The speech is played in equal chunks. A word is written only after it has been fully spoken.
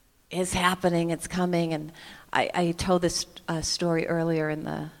is happening. It's coming. And I told this story earlier in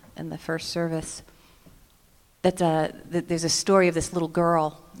the first service that there's a story of this little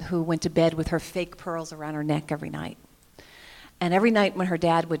girl who went to bed with her fake pearls around her neck every night. And every night when her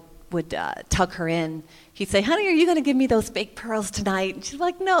dad would tuck her in, he'd say, "Honey, are you going to give me those fake pearls tonight?" And she's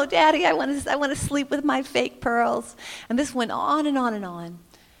like, "No, Daddy, I want to sleep with my fake pearls." And this went on and on and on.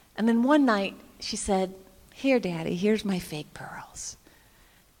 And then one night she said, "Here, Daddy, here's my fake pearls."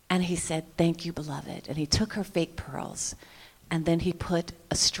 And he said, "Thank you, beloved." And he took her fake pearls, and then he put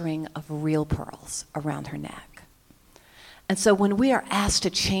a string of real pearls around her neck. And so when we are asked to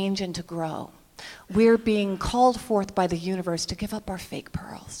change and to grow, we're being called forth by the universe to give up our fake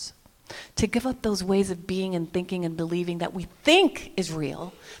pearls, to give up those ways of being and thinking and believing that we think is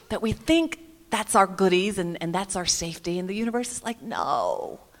real, that we think that's our goodies and that's our safety. And the universe is like,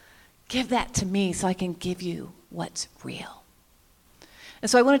 no, give that to me so I can give you what's real.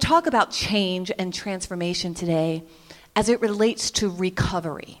 And so I want to talk about change and transformation today as it relates to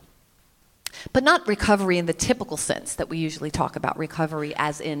recovery. But not recovery in the typical sense that we usually talk about recovery,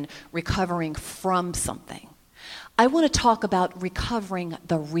 as in recovering from something. I want to talk about recovering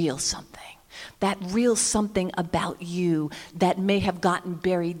the real something, that real something about you that may have gotten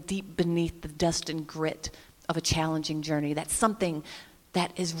buried deep beneath the dust and grit of a challenging journey. That's something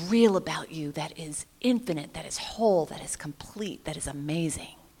that is real about you, that is infinite, that is whole, that is complete, that is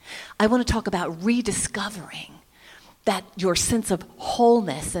amazing. I want to talk about rediscovering that your sense of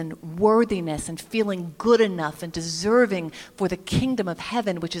wholeness and worthiness and feeling good enough and deserving for the kingdom of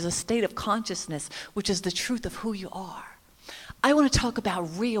heaven, which is a state of consciousness, which is the truth of who you are. I want to talk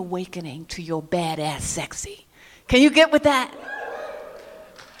about reawakening to your badass sexy. Can you get with that?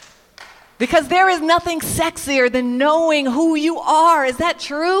 Because there is nothing sexier than knowing who you are. Is that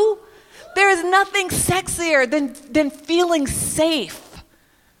true? There is nothing sexier than feeling safe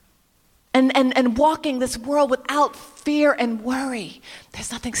and walking this world without fear and worry.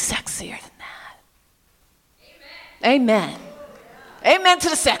 There's nothing sexier than that. Amen. Amen to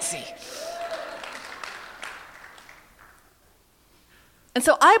the sexy. And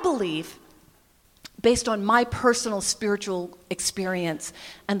so I believe, based on my personal spiritual experience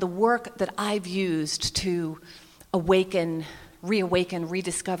and the work that I've used to reawaken,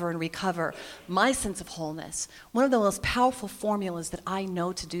 rediscover, and recover my sense of wholeness, one of the most powerful formulas that I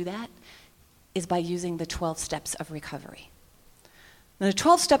know to do that is by using the 12 steps of recovery. Now, the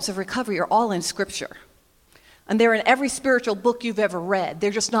 12 steps of recovery are all in Scripture. And they're in every spiritual book you've ever read.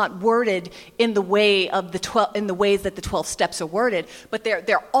 They're just not worded in the way of in the ways that the 12 steps are worded, but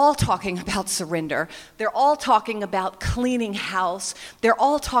they're all talking about surrender. They're all talking about cleaning house. They're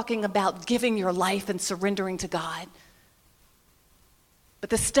all talking about giving your life and surrendering to God. But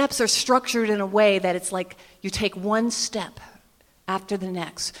the steps are structured in a way that it's like you take one step after the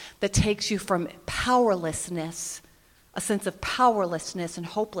next that takes you from powerlessness, a sense of powerlessness and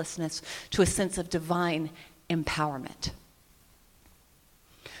hopelessness, to a sense of divine empowerment.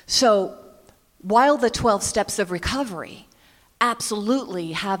 So while the 12 steps of recovery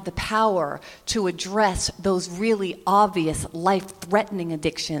absolutely have the power to address those really obvious life-threatening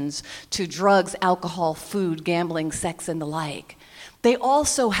addictions to drugs, alcohol, food, gambling, sex, and the like, they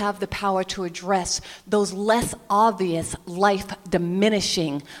also have the power to address those less obvious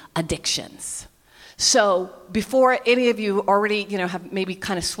life-diminishing addictions. So before any of you already, have maybe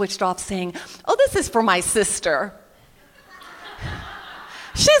kind of switched off saying, "Oh, this is for my sister.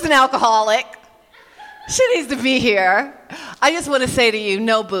 She's an alcoholic. She needs to be here." I just want to say to you,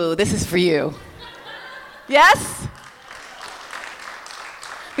 no, boo, this is for you. Yes?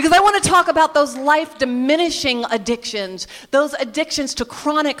 Because I want to talk about those life-diminishing addictions, those addictions to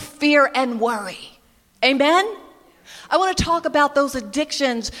chronic fear and worry. Amen? I want to talk about those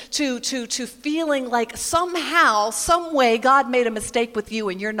addictions to feeling like somehow, some way, God made a mistake with you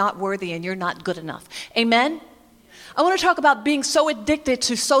and you're not worthy and you're not good enough. Amen? I want to talk about being so addicted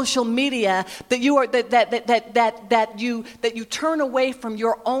to social media that you turn away from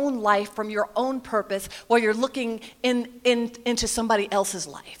your own life, from your own purpose, while you're looking into somebody else's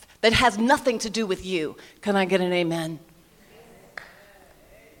life that has nothing to do with you. Can I get an amen?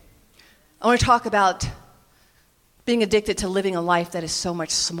 I want to talk about being addicted to living a life that is so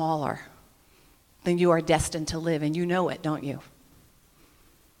much smaller than you are destined to live, and you know it, don't you?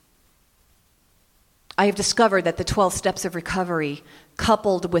 I have discovered that the 12 steps of recovery,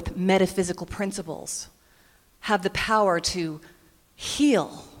 coupled with metaphysical principles, have the power to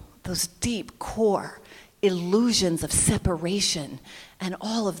heal those deep core illusions of separation and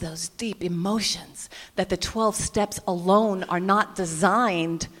all of those deep emotions that the 12 steps alone are not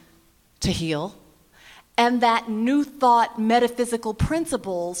designed to heal. and that New Thought metaphysical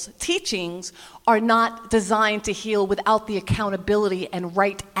principles, teachings, are not designed to heal without the accountability and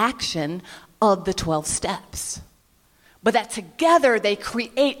right action of the 12 steps. But that together they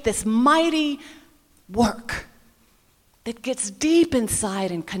create this mighty work that gets deep inside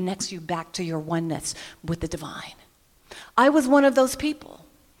and connects you back to your oneness with the divine. I was one of those people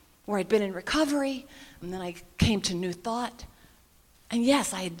where I'd been in recovery, and then I came to New Thought. And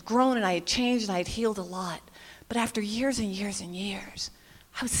yes, I had grown and I had changed and I had healed a lot. But after years and years and years,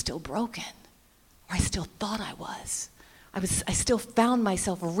 I was still broken, or I still thought I was. I still found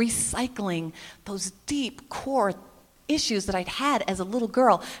myself recycling those deep core issues that I'd had as a little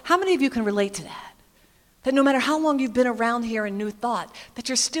girl. How many of you can relate to that? That no matter how long you've been around here in New Thought, that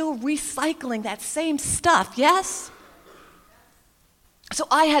you're still recycling that same stuff, yes? So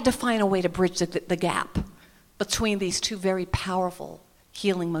I had to find a way to bridge the gap between these two very powerful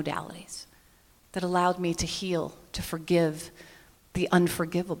healing modalities that allowed me to heal, to forgive the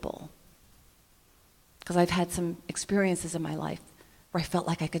unforgivable. Because I've had some experiences in my life where I felt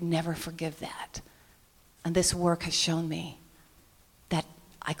like I could never forgive that. And this work has shown me that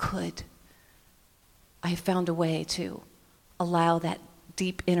I could. I have found a way to allow that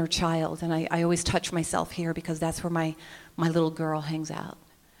deep inner child, and I always touch myself here because that's where my little girl hangs out.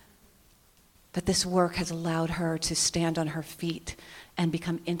 That this work has allowed her to stand on her feet and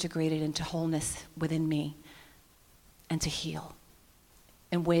become integrated into wholeness within me and to heal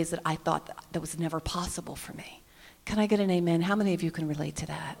in ways that I thought that was never possible for me. Can I get an amen? How many of you can relate to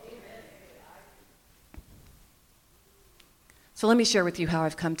that? So let me share with you how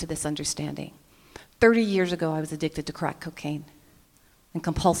I've come to this understanding. 30 years ago, I was addicted to crack cocaine and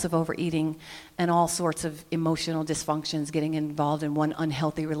compulsive overeating and all sorts of emotional dysfunctions, getting involved in one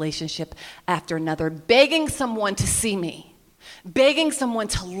unhealthy relationship after another, begging someone to see me, begging someone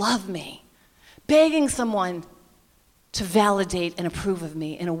to love me, begging someone to validate and approve of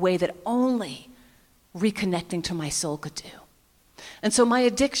me in a way that only reconnecting to my soul could do. And so my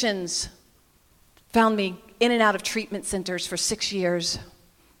addictions found me in and out of treatment centers for 6 years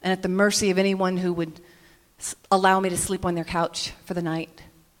and at the mercy of anyone who would allow me to sleep on their couch for the night.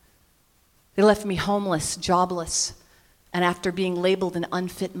 They left me homeless, jobless, and after being labeled an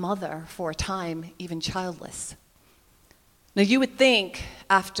unfit mother for a time, even childless. Now you would think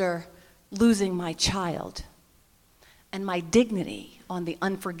after losing my child and my dignity on the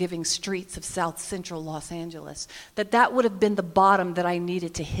unforgiving streets of South Central Los Angeles, that would have been the bottom that I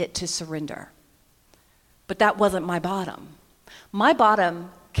needed to hit to surrender. But that wasn't my bottom. My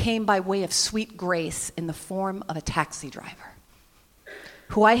bottom came by way of sweet grace in the form of a taxi driver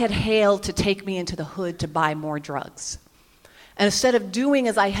who I had hailed to take me into the hood to buy more drugs. And instead of doing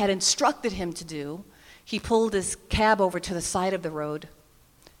as I had instructed him to do, he pulled his cab over to the side of the road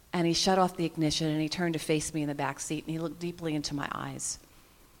and he shut off the ignition and he turned to face me in the back seat and he looked deeply into my eyes.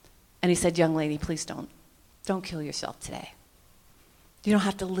 And he said, "Young lady, please don't kill yourself today. You don't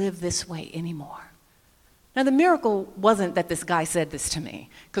have to live this way anymore." Now, the miracle wasn't that this guy said this to me,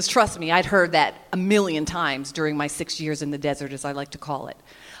 because trust me, I'd heard that a million times during my 6 years in the desert, as I like to call it.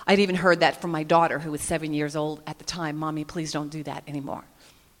 I'd even heard that from my daughter, who was 7 years old at the time. "Mommy, please don't do that anymore."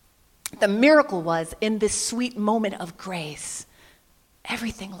 The miracle was, in this sweet moment of grace,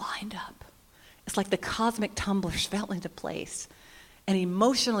 everything lined up. It's like the cosmic tumblers fell into place, and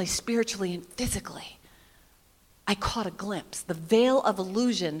emotionally, spiritually, and physically, I caught a glimpse. The veil of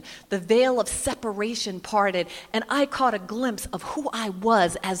illusion, the veil of separation parted, and I caught a glimpse of who I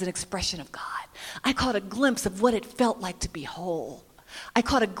was as an expression of God. I caught a glimpse of what it felt like to be whole. I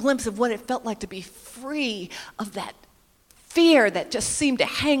caught a glimpse of what it felt like to be free of that fear that just seemed to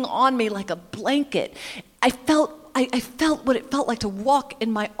hang on me like a blanket. I felt what it felt like to walk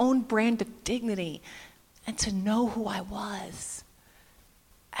in my own brand of dignity and to know who I was.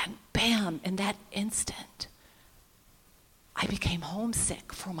 And bam, in that instant, I became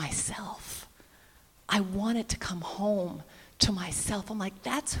homesick for myself. I wanted to come home to myself. I'm like,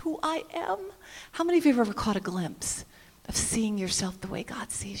 that's who I am? How many of you have ever caught a glimpse of seeing yourself the way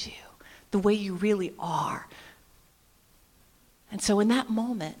God sees you, the way you really are? And so in that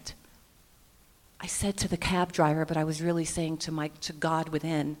moment, I said to the cab driver, but I was really saying to God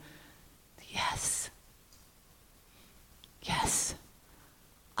within, yes,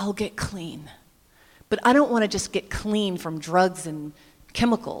 I'll get clean. But I don't want to just get clean from drugs and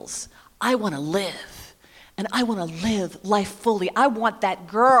chemicals. I want to live. And I want to live life fully. I want that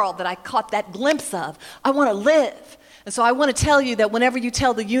girl that I caught that glimpse of. I want to live. And so I want to tell you that whenever you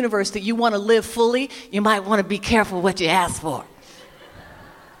tell the universe that you want to live fully, you might want to be careful what you ask for.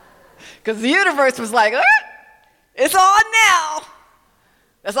 Because the universe was like, it's on now.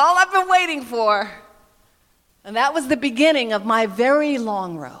 That's all I've been waiting for. And that was the beginning of my very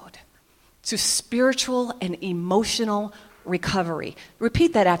long road to spiritual and emotional recovery.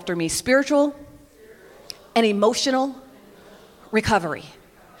 Repeat that after me. Spiritual and emotional recovery.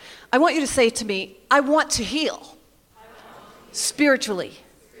 I want you to say to me, I want to heal spiritually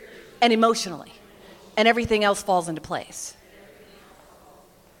and emotionally, and everything else falls into place.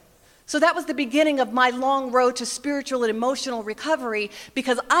 So that was the beginning of my long road to spiritual and emotional recovery,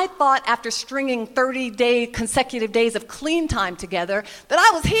 because I thought after stringing 30-day consecutive days of clean time together that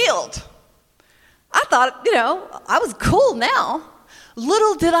I was healed. I thought, I was cool now.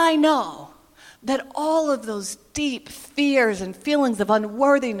 Little did I know that all of those deep fears and feelings of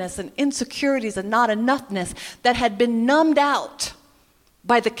unworthiness and insecurities and not enoughness that had been numbed out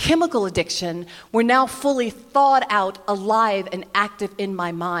by the chemical addiction were now fully thawed out, alive, and active in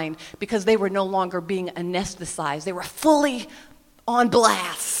my mind, because they were no longer being anesthetized. They were fully on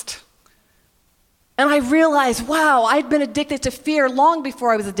blast. And I realized, wow, I'd been addicted to fear long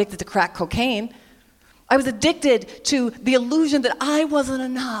before I was addicted to crack cocaine. I was addicted to the illusion that I wasn't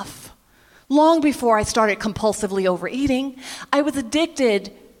enough long before I started compulsively overeating. I was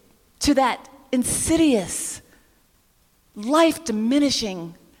addicted to that insidious,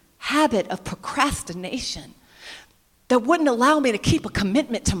 life-diminishing habit of procrastination that wouldn't allow me to keep a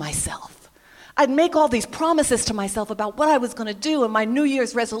commitment to myself. I'd make all these promises to myself about what I was going to do in my New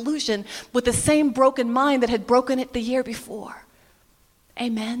Year's resolution with the same broken mind that had broken it the year before.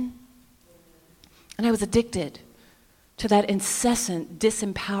 Amen? And I was addicted to that incessant,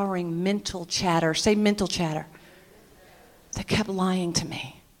 disempowering mental chatter. Say mental chatter. That kept lying to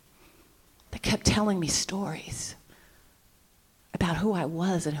me. That kept telling me stories about who I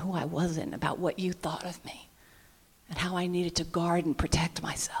was and who I wasn't, about what you thought of me, and how I needed to guard and protect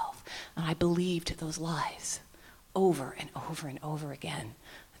myself. And I believed those lies over and over and over again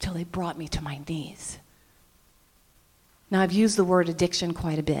until they brought me to my knees. Now, I've used the word addiction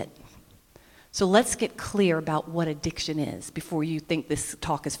quite a bit. So let's get clear about what addiction is before you think this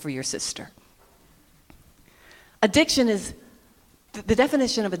talk is for your sister. Addiction is, the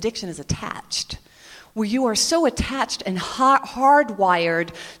definition of addiction is attached, where you are so attached and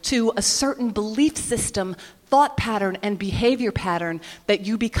hardwired to a certain belief system, thought pattern, and behavior pattern that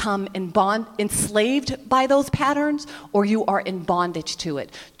you become enslaved by those patterns, or you are in bondage to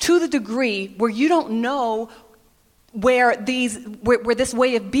it, to the degree where you don't know where this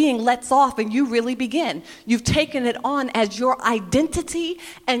way of being lets off and you really begin. You've taken it on as your identity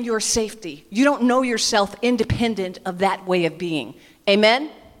and your safety. You don't know yourself independent of that way of being. Amen?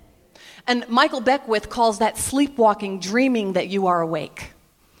 And Michael Beckwith calls that sleepwalking, dreaming that you are awake.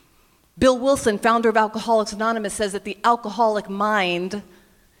 Bill Wilson, founder of Alcoholics Anonymous, says that the alcoholic mind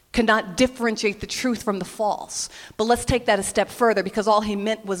cannot differentiate the truth from the false. But let's take that a step further, because all he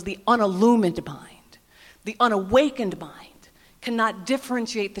meant was the unillumined mind. The unawakened mind cannot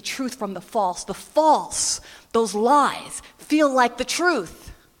differentiate the truth from the false. The false, those lies, feel like the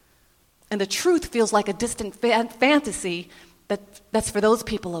truth. And the truth feels like a distant fantasy that's for those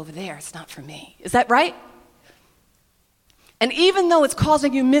people over there. It's not for me. Is that right? And even though it's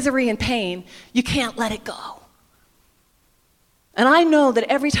causing you misery and pain, you can't let it go. And I know that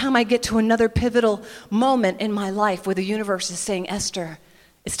every time I get to another pivotal moment in my life where the universe is saying, Esther,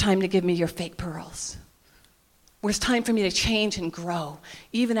 it's time to give me your fake pearls. Where it's time for me to change and grow,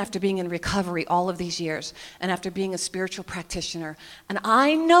 even after being in recovery all of these years and after being a spiritual practitioner. And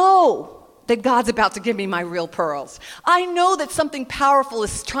I know that God's about to give me my real pearls. I know that something powerful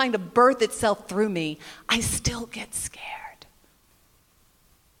is trying to birth itself through me. I still get scared.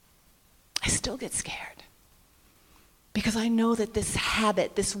 I still get scared. Because I know that this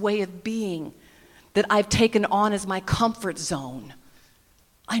habit, this way of being that I've taken on as my comfort zone,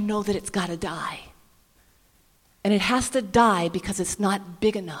 I know that it's got to die. And it has to die because it's not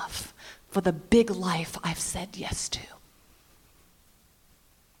big enough for the big life I've said yes to.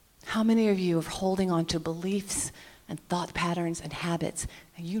 How many of you are holding on to beliefs and thought patterns and habits,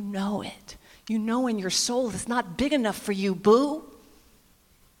 and you know it? You know in your soul it's not big enough for you, boo.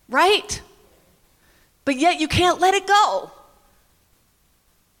 Right? But yet you can't let it go.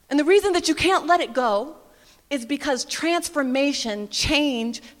 And the reason that you can't let it go is because transformation,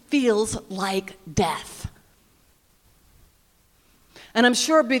 change, feels like death. And I'm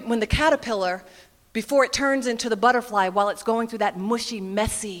sure when the caterpillar, before it turns into the butterfly, while it's going through that mushy,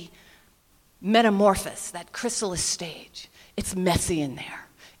 messy metamorphosis, that chrysalis stage, it's messy in there.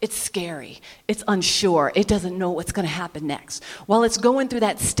 It's scary. It's unsure. It doesn't know what's going to happen next. While it's going through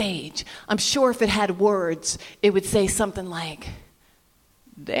that stage, I'm sure if it had words, it would say something like,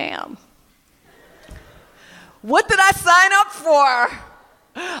 damn. What did I sign up for?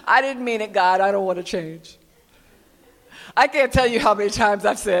 I didn't mean it, God. I don't want to change. I can't tell you how many times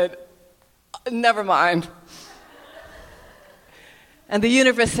I've said, never mind. And the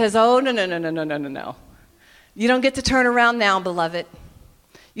universe says, oh, no. You don't get to turn around now, beloved.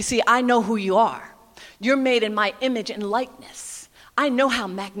 You see, I know who you are. You're made in my image and likeness. I know how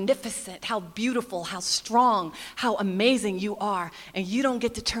magnificent, how beautiful, how strong, how amazing you are. And you don't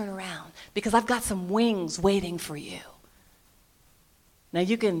get to turn around because I've got some wings waiting for you. Now,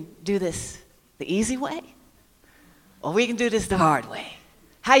 you can do this the easy way, or we can do this the hard way.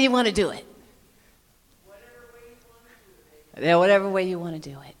 How you want to do it? Whatever way you want to do it. Yeah, whatever way you want to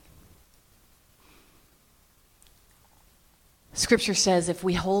do it. Scripture says if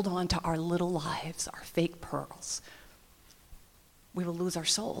we hold on to our little lives, our fake pearls, we will lose our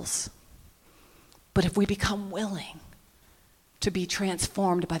souls. But if we become willing to be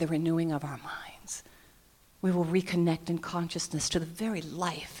transformed by the renewing of our minds, we will reconnect in consciousness to the very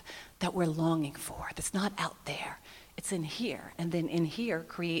life that we're longing for. That's not out there. It's in here. And then in here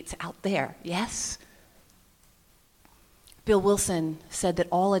creates out there. Yes? Bill Wilson said that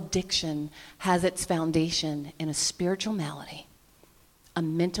all addiction has its foundation in a spiritual malady, a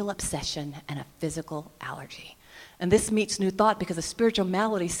mental obsession, and a physical allergy. And this meets New Thought because a spiritual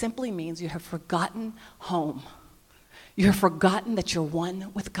malady simply means you have forgotten home. You have forgotten that you're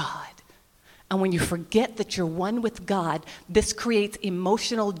one with God. And when you forget that you're one with God, this creates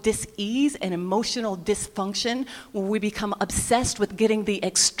emotional dis-ease and emotional dysfunction where we become obsessed with getting the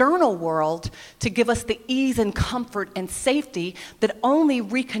external world to give us the ease and comfort and safety that only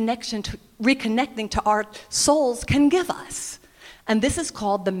reconnecting to our souls can give us. And this is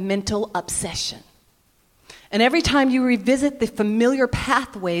called the mental obsession. And every time you revisit the familiar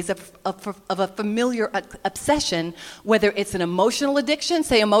pathways of a familiar obsession, whether it's an emotional addiction,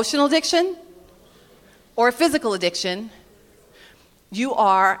 say emotional addiction, or a physical addiction, you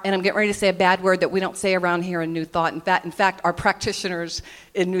are, and I'm getting ready to say a bad word that we don't say around here in New Thought. In fact, our practitioners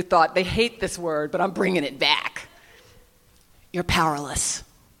in New Thought, they hate this word, but I'm bringing it back. You're powerless.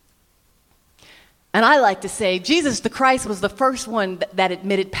 And I like to say Jesus the Christ was the first one that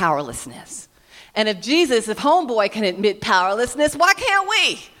admitted powerlessness. And if homeboy can admit powerlessness, why can't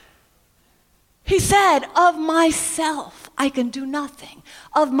we? He said, of myself, I can do nothing.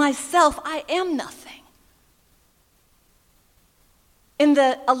 Of myself, I am nothing. In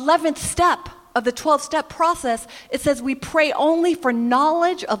the 11th step of the 12-step process, it says we pray only for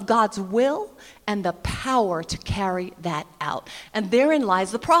knowledge of God's will and the power to carry that out. And therein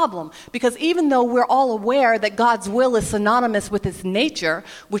lies the problem. Because even though we're all aware that God's will is synonymous with his nature,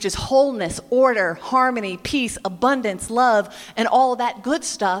 which is wholeness, order, harmony, peace, abundance, love, and all that good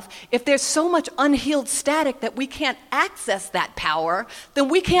stuff, if there's so much unhealed static that we can't access that power, then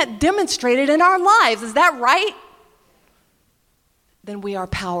we can't demonstrate it in our lives. Is that right? Then we are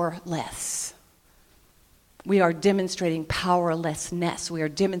powerless. We are demonstrating powerlessness. We are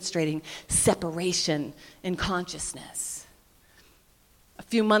demonstrating separation in consciousness. A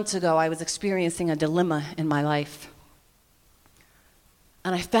few months ago, I was experiencing a dilemma in my life.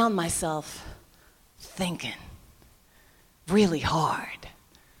 And I found myself thinking really hard.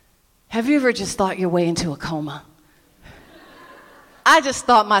 Have you ever just thought your way into a coma? I just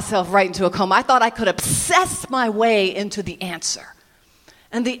thought myself right into a coma. I thought I could obsess my way into the answer.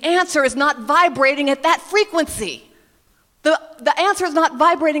 And the answer is not vibrating at that frequency. The answer is not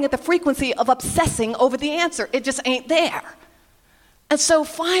vibrating at the frequency of obsessing over the answer. It just ain't there. And so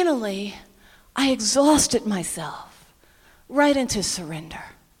finally, I exhausted myself right into surrender.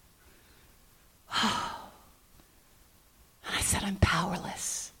 And I said, I'm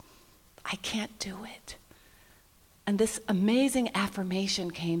powerless. I can't do it. And this amazing affirmation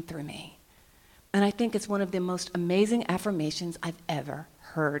came through me. And I think it's one of the most amazing affirmations I've ever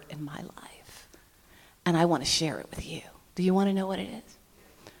heard in my life. And I want to share it with you. Do you want to know what it is?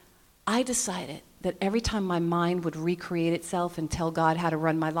 I decided that every time my mind would recreate itself and tell God how to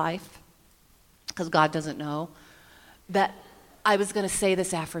run my life, because God doesn't know, that I was going to say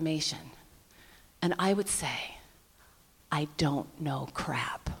this affirmation. And I would say, I don't know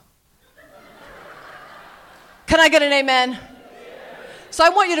crap. Can I get an amen? So I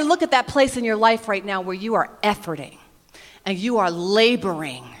want you to look at that place in your life right now where you are efforting and you are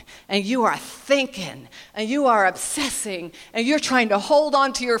laboring and you are thinking and you are obsessing and you're trying to hold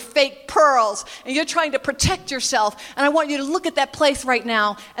on to your fake pearls and you're trying to protect yourself. And I want you to look at that place right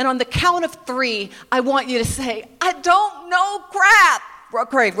now, and on the count of 3, I want you to say, I don't know crap.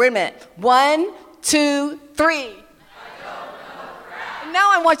 Okay, wait a minute. 1, 2, 3. I don't know crap. And now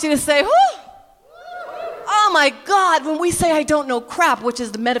I want you to say, whoo. Oh my God, when we say I don't know crap, which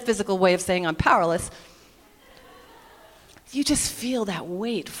is the metaphysical way of saying I'm powerless, you just feel that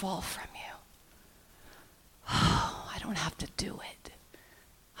weight fall from you. Oh, I don't don't have to do it.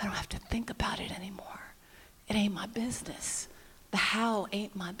 I don't have to think about it anymore. It ain't my business. The how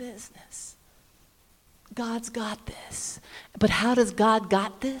ain't my business. God's got this. But how does God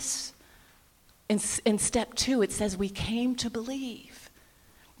got this? In step 2, it says we came to believe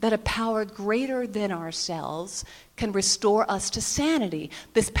that a power greater than ourselves can restore us to sanity.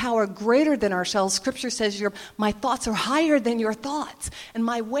 This power greater than ourselves, Scripture says, my thoughts are higher than your thoughts, and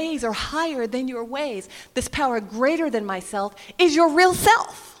my ways are higher than your ways. This power greater than myself is your real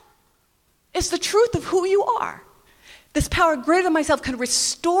self. It's the truth of who you are. This power greater than myself can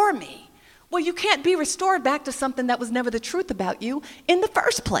restore me. Well, you can't be restored back to something that was never the truth about you in the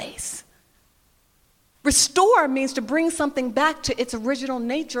first place. Restore means to bring something back to its original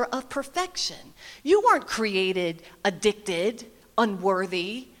nature of perfection. You weren't created addicted,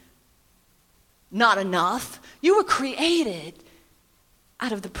 unworthy, not enough. You were created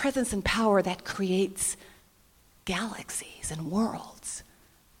out of the presence and power that creates galaxies and worlds,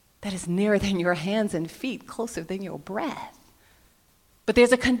 that is nearer than your hands and feet, closer than your breath. But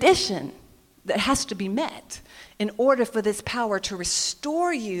there's a condition that has to be met in order for this power to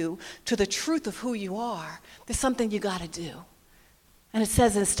restore you to the truth of who you are. There's something you got to do. And it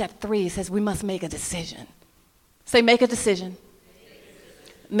says in step 3, it says we must make a decision. Say, make a decision.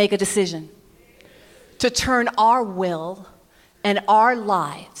 Make a decision. To turn our will and our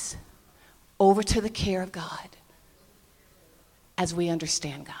lives over to the care of God as we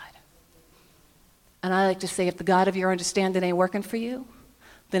understand God. And I like to say, if the God of your understanding ain't working for you,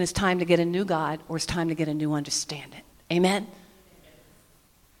 then it's time to get a new God, or it's time to get a new understanding. Amen?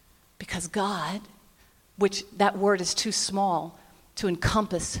 Because God, which that word is too small to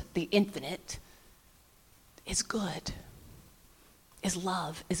encompass the infinite, is good, is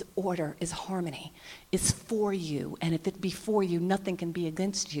love, is order, is harmony, is for you. And if it be for you, nothing can be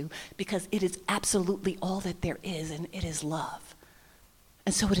against you, because it is absolutely all that there is, and it is love.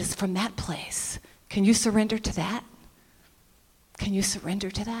 And so it is from that place. Can you surrender to that? Can you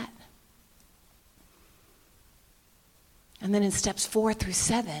surrender to that? And then in steps 4 through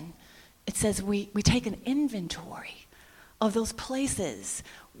 7, it says we take an inventory of those places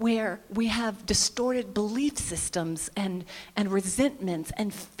where we have distorted belief systems and resentments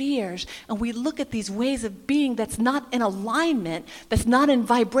and fears, and we look at these ways of being that's not in alignment, that's not in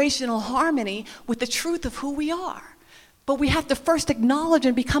vibrational harmony with the truth of who we are. But we have to first acknowledge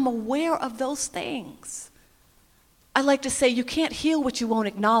and become aware of those things. I like to say, you can't heal what you won't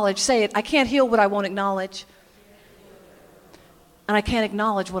acknowledge. Say it, I can't heal what I won't acknowledge. And I can't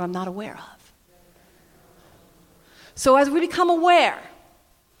acknowledge what I'm not aware of. So as we become aware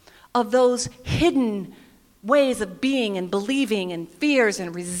of those hidden ways of being and believing and fears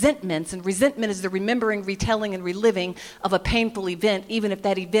and resentments, and resentment is the remembering, retelling, and reliving of a painful event, even if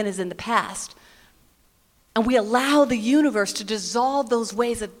that event is in the past, and we allow the universe to dissolve those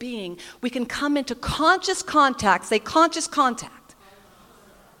ways of being, we can come into conscious contact, say conscious contact,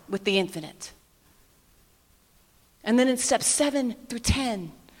 with the infinite. And then in steps 7 through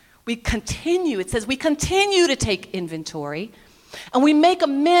 10, we continue, it says we continue to take inventory, and we make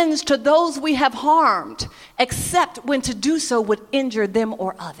amends to those we have harmed, except when to do so would injure them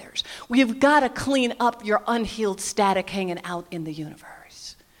or others. We've got to clean up your unhealed static hanging out in the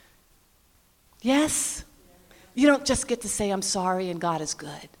universe. Yes? You don't just get to say, I'm sorry and God is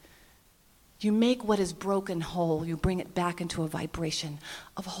good. You make what is broken whole. You bring it back into a vibration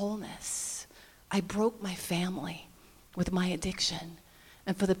of wholeness. I broke my family with my addiction.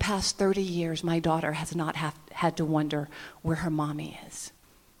 And for the past 30 years, my daughter has not had to wonder where her mommy is.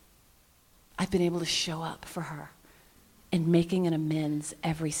 I've been able to show up for her and making an amends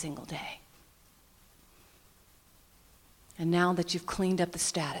every single day. And now that you've cleaned up the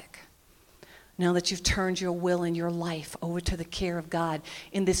static, now that you've turned your will and your life over to the care of God,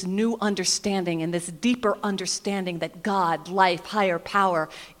 in this new understanding, in this deeper understanding that God, life, higher power,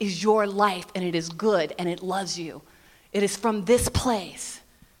 is your life, and it is good, and it loves you. It is from this place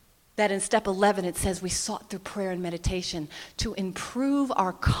that in step 11 it says we sought through prayer and meditation to improve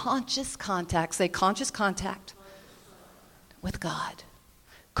our conscious contact, say conscious contact, with God.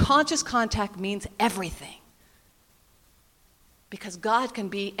 Conscious contact means everything. Because God can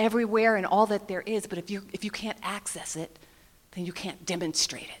be everywhere and all that there is, but if you can't access it, then you can't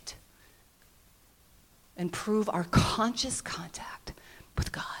demonstrate it. Improve our conscious contact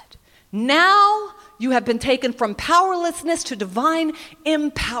with God. Now you have been taken from powerlessness to divine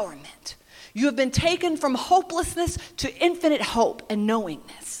empowerment. You have been taken from hopelessness to infinite hope and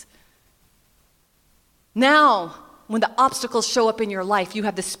knowingness. Now, when the obstacles show up in your life, you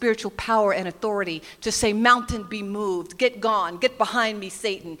have the spiritual power and authority to say, mountain be moved, get gone, get behind me,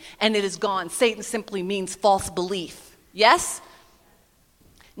 Satan, and it is gone. Satan simply means false belief. Yes?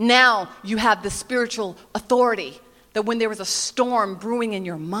 Now you have the spiritual authority that when there is a storm brewing in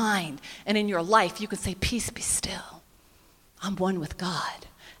your mind and in your life, you can say, peace be still. I'm one with God.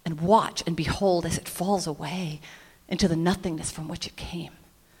 And watch and behold as it falls away into the nothingness from which it came.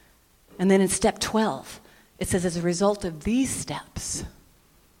 And then in step 12, it says, as a result of these steps,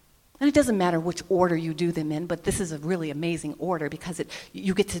 and it doesn't matter which order you do them in, but this is a really amazing order because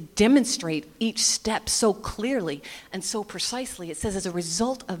you get to demonstrate each step so clearly and so precisely. It says, as a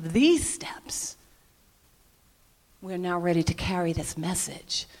result of these steps, we're now ready to carry this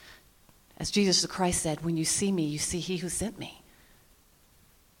message. As Jesus Christ said, when you see me, you see he who sent me.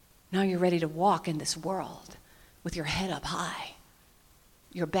 Now you're ready to walk in this world with your head up high,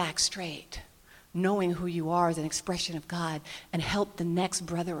 your back straight, knowing who you are as an expression of God, and help the next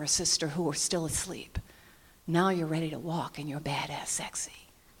brother or sister who are still asleep. Now you're ready to walk in your badass sexy.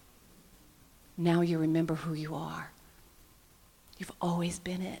 Now you remember who you are. You've always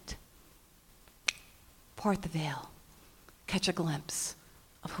been it. Part the veil. Catch a glimpse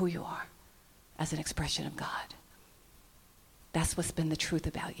of who you are as an expression of God. That's what's been the truth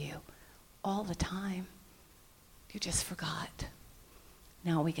about you all the time. You just forgot.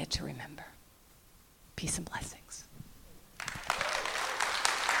 Now we get to remember. Peace and blessings.